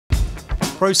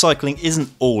Pro cycling isn't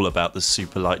all about the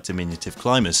super light diminutive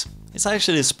climbers. It's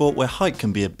actually a sport where height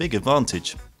can be a big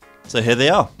advantage. So here they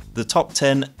are, the top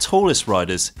 10 tallest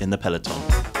riders in the peloton.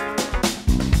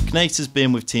 Knecht has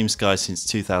been with Team Sky since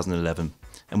 2011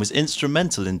 and was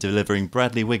instrumental in delivering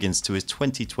Bradley Wiggins to his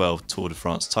 2012 Tour de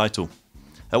France title.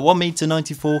 At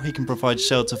 1m94 he can provide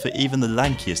shelter for even the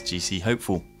lankiest GC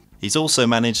hopeful. He's also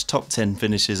managed top 10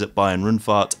 finishes at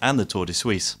Bayern-Rundfahrt and the Tour de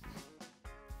Suisse.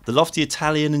 The lofty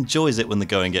Italian enjoys it when the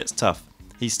going gets tough.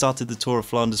 He started the Tour of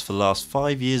Flanders for the last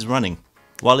 5 years running.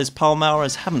 While his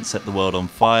Palmeiras haven't set the world on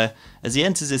fire, as he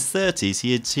enters his 30s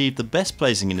he achieved the best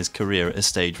placing in his career at a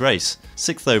stage race,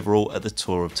 6th overall at the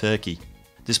Tour of Turkey.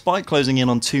 Despite closing in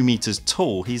on 2 meters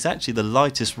tall, he's actually the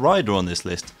lightest rider on this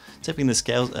list, tipping the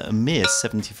scales at a mere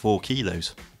 74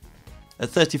 kilos. At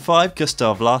 35,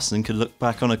 Gustav Larsson could look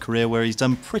back on a career where he's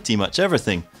done pretty much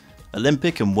everything.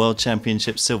 Olympic and World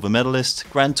Championship silver medalist,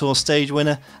 Grand Tour stage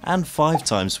winner and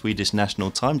 5-time Swedish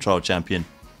national time trial champion.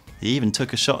 He even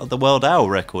took a shot at the world hour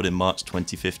record in March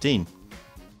 2015.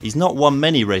 He's not won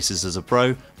many races as a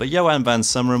pro, but Johan van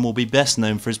Summeren will be best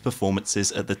known for his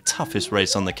performances at the toughest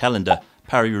race on the calendar,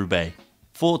 Paris-Roubaix.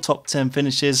 4 top 10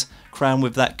 finishes, crowned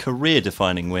with that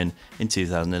career-defining win in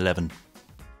 2011.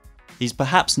 He's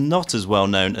perhaps not as well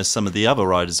known as some of the other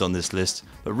riders on this list,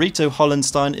 but Rito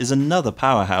Hollenstein is another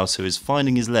powerhouse who is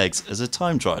finding his legs as a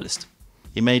time trialist.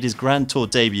 He made his Grand Tour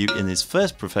debut in his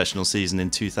first professional season in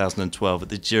 2012 at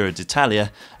the Giro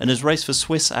d'Italia and has raced for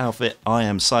Swiss outfit I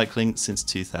Am Cycling since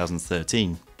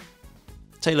 2013.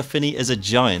 Taylor Phinney is a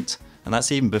giant, and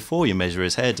that's even before you measure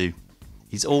his hairdo.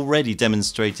 He's already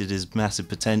demonstrated his massive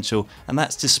potential, and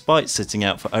that's despite sitting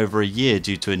out for over a year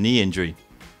due to a knee injury.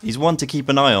 He's one to keep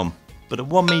an eye on, but at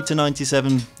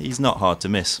 1m97 he's not hard to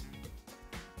miss.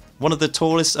 One of the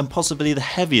tallest and possibly the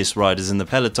heaviest riders in the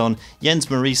peloton, Jens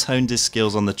Maurice honed his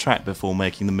skills on the track before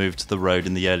making the move to the road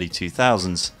in the early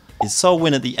 2000s. His sole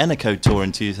win at the Eneco Tour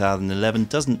in 2011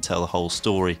 doesn't tell the whole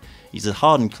story. He's a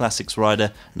hardened classics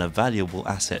rider and a valuable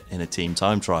asset in a team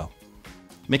time trial.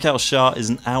 Michael Schaar is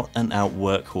an out-and-out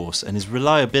workhorse, and his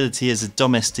reliability as a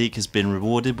domestique has been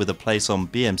rewarded with a place on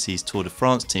BMC's Tour de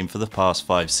France team for the past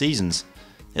 5 seasons.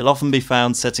 He'll often be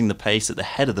found setting the pace at the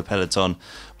head of the peloton,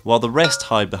 while the rest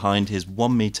hide behind his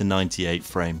 1m98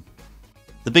 frame.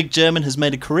 The big German has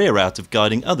made a career out of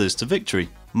guiding others to victory.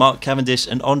 Mark Cavendish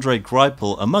and Andre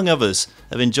Greipel, among others,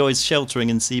 have enjoyed sheltering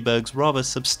in Seeberg's rather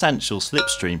substantial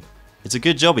slipstream. It's a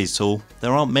good job he's tall.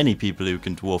 There aren't many people who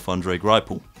can dwarf Andre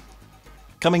Greipel.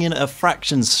 Coming in at a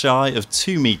fraction shy of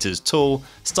 2 meters tall,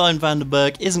 Stein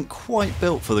Vandenberg isn't quite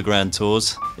built for the Grand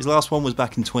Tours. His last one was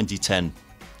back in 2010.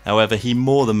 However, he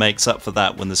more than makes up for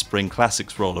that when the Spring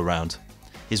Classics roll around.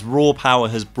 His raw power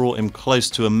has brought him close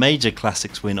to a major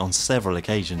Classics win on several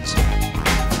occasions.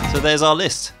 So there's our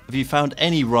list. Have you found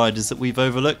any riders that we've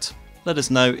overlooked? Let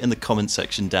us know in the comment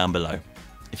section down below.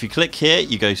 If you click here,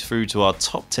 you go through to our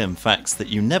top 10 facts that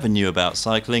you never knew about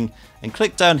cycling, and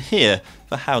click down here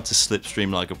for how to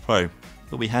slipstream like a pro.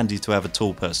 It'll be handy to have a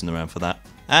tall person around for that.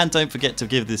 And don't forget to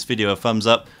give this video a thumbs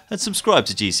up and subscribe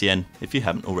to GCN if you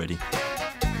haven't already.